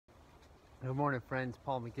Good morning, friends.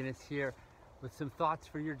 Paul McGinnis here with some thoughts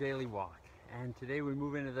for your daily walk. And today we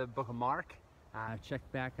move into the book of Mark. Check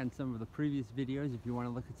back on some of the previous videos if you want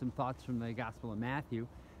to look at some thoughts from the Gospel of Matthew.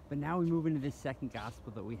 But now we move into this second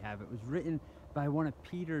Gospel that we have. It was written by one of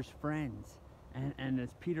Peter's friends. And as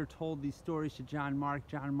Peter told these stories to John Mark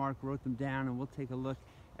wrote them down, and we'll take a look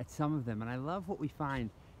at some of them. And I love what we find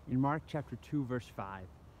in Mark chapter 2, verse 5.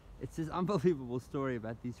 It's this unbelievable story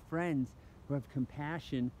about these friends who have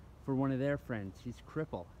compassion for one of their friends. He's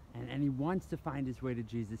crippled, and he wants to find his way to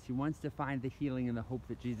Jesus. He wants to find the healing and the hope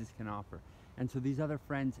that Jesus can offer. And so these other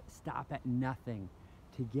friends stop at nothing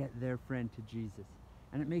to get their friend to Jesus.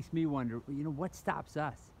 And it makes me wonder, what stops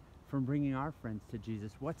us from bringing our friends to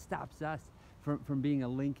Jesus? What stops us from being a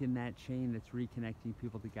link in that chain that's reconnecting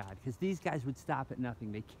people to God? Because these guys would stop at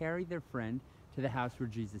nothing. They carry their friend to the house where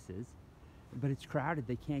Jesus is, but it's crowded.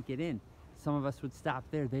 They can't get in. Some of us would stop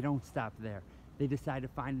there. They don't stop there. They decide to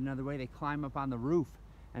find another way. They climb up on the roof,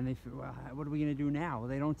 and they feel, well, what are we going to do now? Well,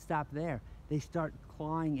 they don't stop there. They start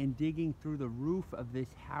clawing and digging through the roof of this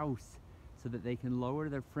house so that they can lower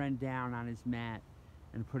their friend down on his mat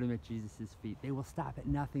and put him at Jesus' feet. They will stop at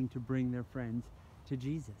nothing to bring their friends to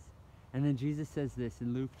Jesus. And then Jesus says this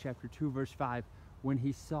in Luke chapter 2, verse 5, when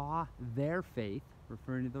he saw their faith,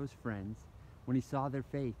 referring to those friends, when he saw their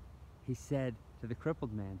faith, he said to the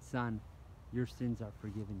crippled man, "Son, your sins are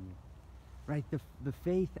forgiven you." Right? The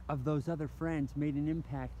faith of those other friends made an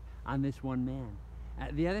impact on this one man.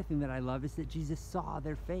 The other thing that I love is that Jesus saw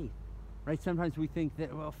their faith. Right? Sometimes we think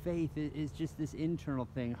that, well, faith is just this internal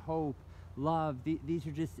thing. Hope, love, these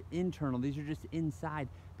are just internal. These are just inside.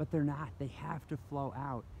 But they're not. They have to flow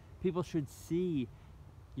out. People should see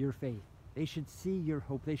your faith. They should see your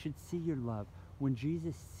hope. They should see your love. When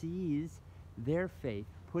Jesus sees their faith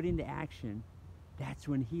put into action, that's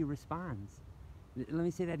when he responds. Let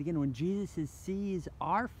me say that again. When Jesus sees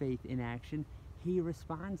our faith in action, he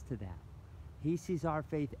responds to that. He sees our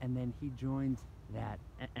faith, and then he joins that,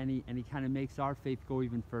 and he kind of makes our faith go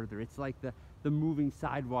even further. It's like the moving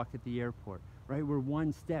sidewalk at the airport, right? Where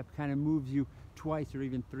one step kind of moves you twice or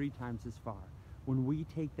even 3 times as far. When we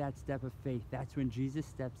take that step of faith, that's when Jesus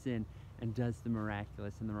steps in and does the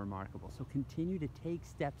miraculous and the remarkable. So continue to take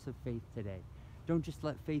steps of faith today. Don't just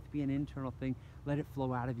let faith be an internal thing. Let it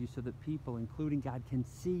flow out of you so that people, including God, can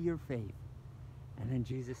see your faith. And then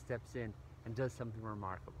Jesus steps in and does something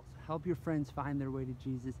remarkable. So help your friends find their way to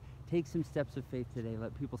Jesus. Take some steps of faith today.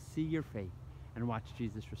 Let people see your faith and watch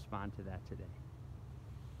Jesus respond to that today.